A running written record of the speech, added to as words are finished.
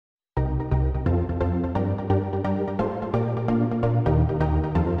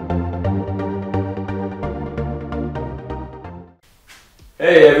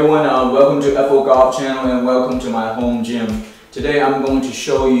Hey everyone, welcome to FO Golf Channel and welcome to my home gym. Today I'm going to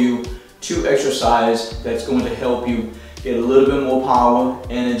show you 2 exercises that's going to help you get a little bit more power,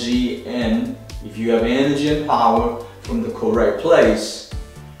 energy, and if you have energy and power from the correct place,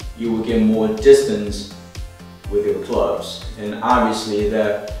 you will get more distance with your clubs. And obviously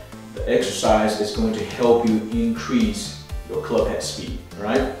the exercise is going to help you increase your club head speed,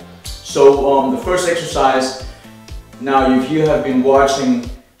 right? So the first exercise, now if you have been watching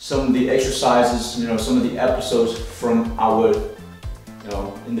some of the exercises, some of the episodes from our,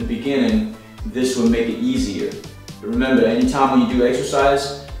 in the beginning, this will make it easier. But remember, anytime when you do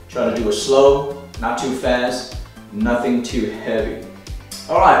exercise, try to do it slow, not too fast, nothing too heavy.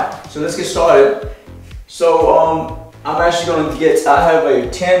 Alright, so let's get started. So I'm actually going to I have a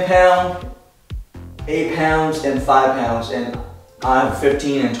 10 pound, 8 pounds, and 5 pounds, and I have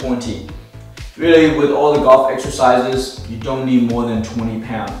 15 and 20. Really, with all the golf exercises, you don't need more than 20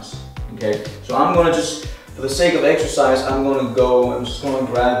 pounds, okay? So I'm going to just, for the sake of exercise, I'm just going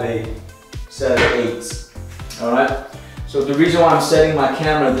to grab a set of 8s, all right? So the reason why I'm setting my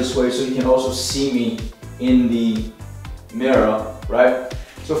camera this way so you can also see me in the mirror, right?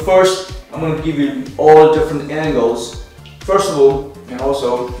 So first, I'm going to give you all different angles. First of all, and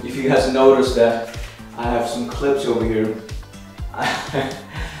also, if you guys notice that I have some clips over here,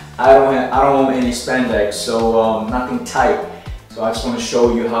 I don't have any spandex, so nothing tight. So I just want to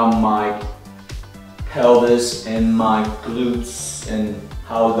show you how my pelvis and my glutes and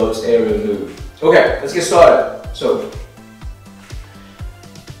how those areas move. Okay, let's get started. So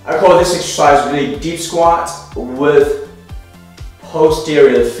I call this exercise really deep squat with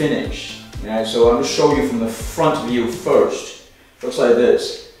posterior finish. Okay, so I'm going to show you from the front view first. Looks like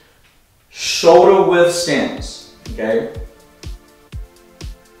this. Shoulder width stance. Okay.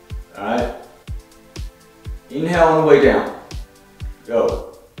 Alright, inhale on the way down,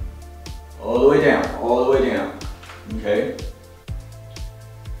 go, all the way down, okay,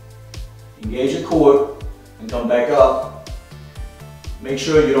 engage your core and come back up. Make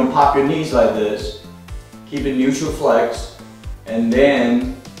sure you don't pop your knees like this, keep it neutral flex, and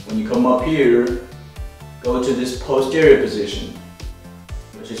then when you come up here, go to this posterior position,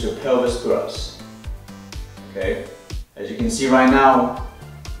 which is your pelvis thrust, okay. As you can see right now,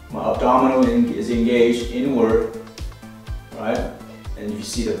 my abdominal is engaged inward, right? And if you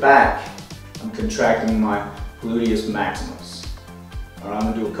see the back, I'm contracting my gluteus maximus. All right,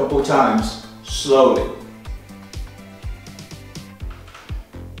 I'm gonna do a couple of times, slowly.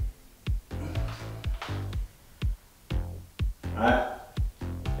 All right?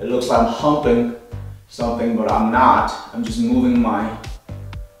 It looks like I'm humping something, but I'm not. I'm just moving my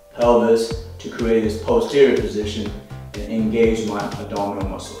pelvis to create this posterior position and engage my abdominal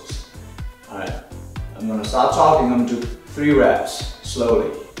muscles. Alright, I'm going to stop talking. I'm going to do 3 reps,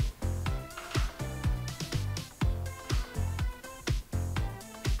 slowly.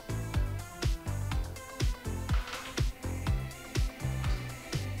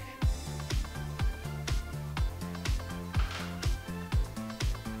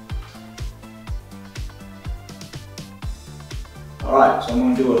 Alright, so I'm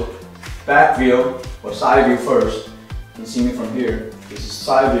going to do a back view or side view first. You can see me from here. This is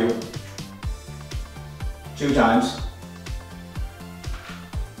side view. 2 times.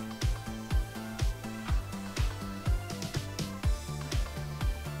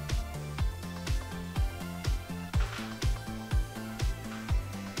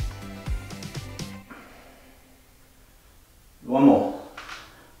 One more.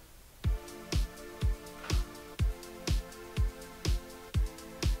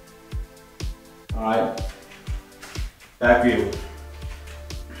 All right. Back view.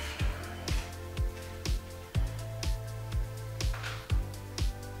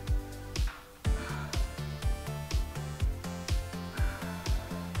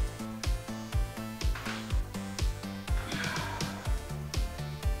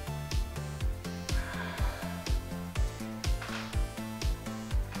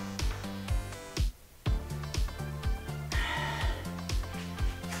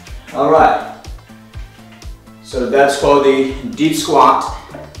 All right. So that's called the deep squat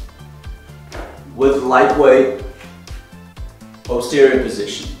with lightweight posterior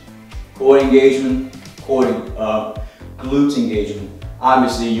position. Core engagement, glutes engagement.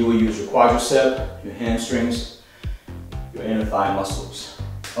 Obviously you will use your quadricep, your hamstrings, your inner thigh muscles.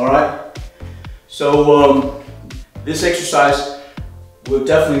 Alright? So this exercise will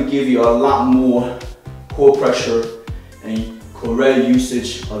definitely give you a lot more core pressure and correct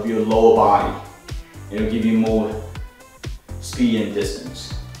usage of your lower body. It'll give you more speed and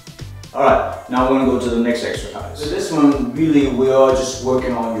distance. All right, now we're gonna go to the next exercise. So this one, really, we are just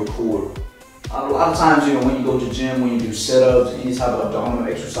working on your core. A lot of times, you know, when you go to the gym, when you do sit-ups, any type of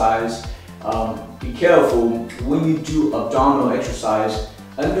abdominal exercise, be careful when you do abdominal exercise,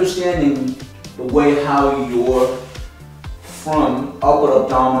 understanding the way how your from upper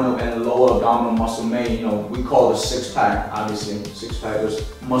abdominal and lower abdominal muscle may, you know, we call it a six-pack, obviously. Six-pack is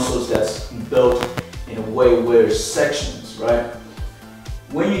muscles that's built in a way where it's sections, right?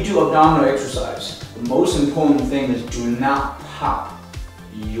 When you do abdominal exercise, the most important thing is do not pop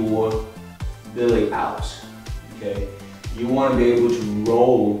your belly out, okay? You want to be able to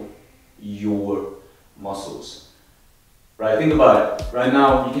roll your muscles, right? Think about it. Right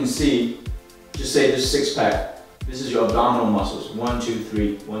now, you can see, just say this six-pack. This is your abdominal muscles. 1, 2,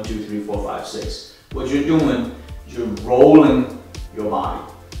 3, 1, 2, 3, 4, 5, 6. What you're doing is you're rolling your body.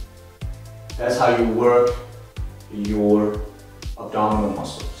 That's how you work your abdominal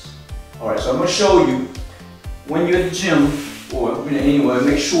muscles. All right, so I'm gonna show you when you're at the gym or anywhere,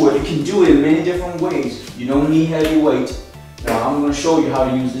 make sure you can do it in many different ways. You don't need heavy weight. Now I'm gonna show you how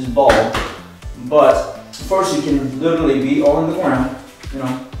to use this ball, but first you can literally be on the ground, you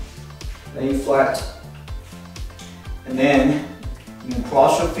know, lay flat. And then you can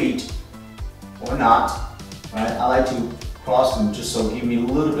cross your feet or not, right? I like to cross them just so give me a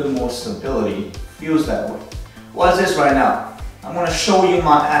little bit more stability. Feels that way. What is this right now? I'm gonna show you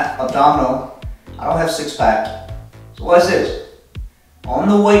my abdominal. I don't have six-pack. So what is this? On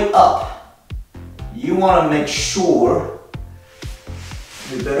the way up, you wanna make sure,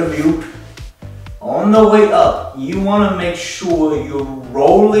 a better view. On the way up, you wanna make sure you're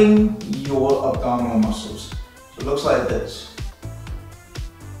rolling your abdominal muscles. It looks like this.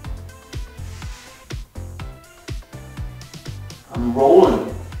 I'm rolling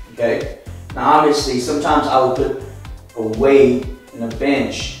it, okay? Now obviously, sometimes I will put a weight in a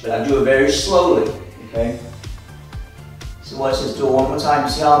bench, but I do it very slowly, okay? So let's just do it one more time.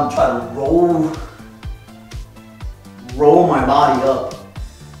 See how I'm trying to roll my body up.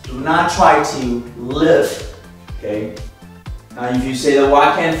 Do not try to lift, okay? Now if you say that, well,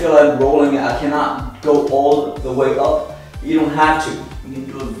 I can't feel like rolling it, I cannot go all the way up, you don't have to. You can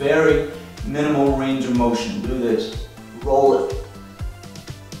do a very minimal range of motion. Do this, roll it.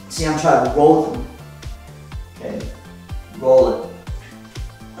 See, I'm trying to roll them. Okay, roll it.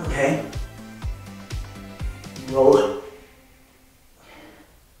 Okay, roll it.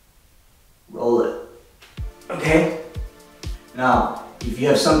 Roll it. Okay. Now, if you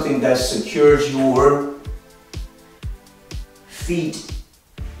have something that secures your feet,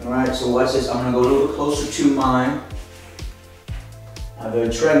 all right, so watch this. I'm gonna go a little closer to mine. I have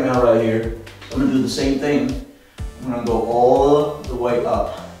a treadmill right here. I'm gonna do the same thing. I'm gonna go all the way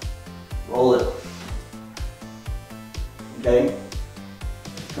up. Roll it. Okay?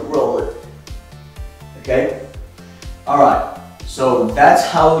 Roll it. Okay? All right, so that's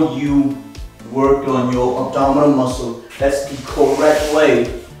how you work on your abdominal muscle. That's the correct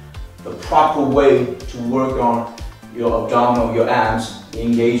way, the proper way to work on your abdominal, your abs, the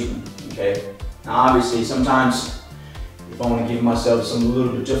engagement, okay? Now obviously sometimes if I want to give myself some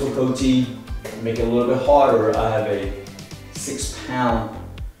little bit of difficulty, make it a little bit harder, I have a 6-pound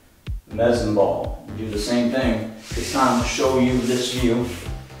medicine ball. Do the same thing. This time I'm going to show you this view,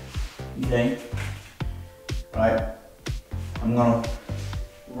 okay? Right? I'm going to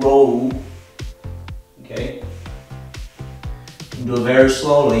roll, okay? Do it very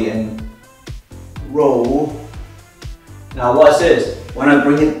slowly and roll. Now watch this, when I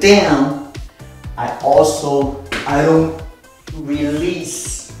bring it down, I don't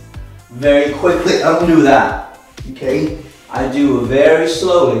release very quickly. I don't do that, okay? I do it very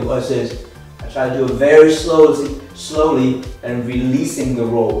slowly. Watch this. I try to do it very slowly and releasing the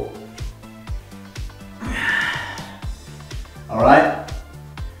roll. All right?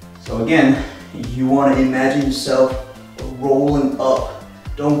 So again, you want to imagine yourself rolling up.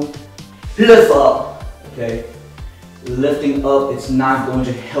 Don't lift up, okay? Lifting up, it's not going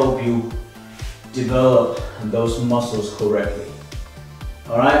to help you develop those muscles correctly.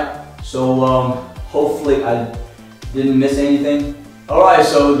 All right, so hopefully I didn't miss anything. All right,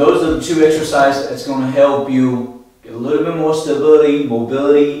 so those are the 2 exercises that's going to help you get a little bit more stability,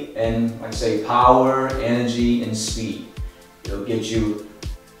 mobility, and like I say, power, energy, and speed. It'll get you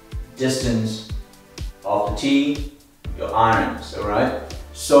distance off the tee, your irons, all right?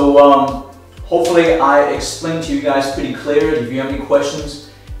 So hopefully I explained to you guys pretty clear. If you have any questions,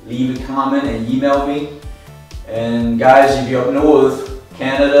 leave a comment and email me. And guys, if you're up north,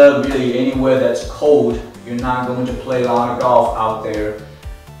 Canada, really anywhere that's cold, you're not going to play a lot of golf out there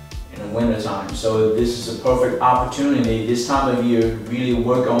in the winter time. So this is a perfect opportunity this time of year to really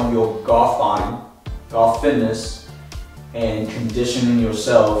work on your golf body, golf fitness, and conditioning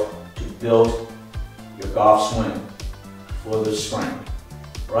yourself to build your golf swing for the spring,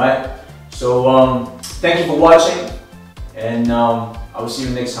 right? So thank you for watching, and I will see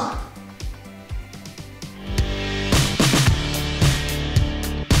you next time.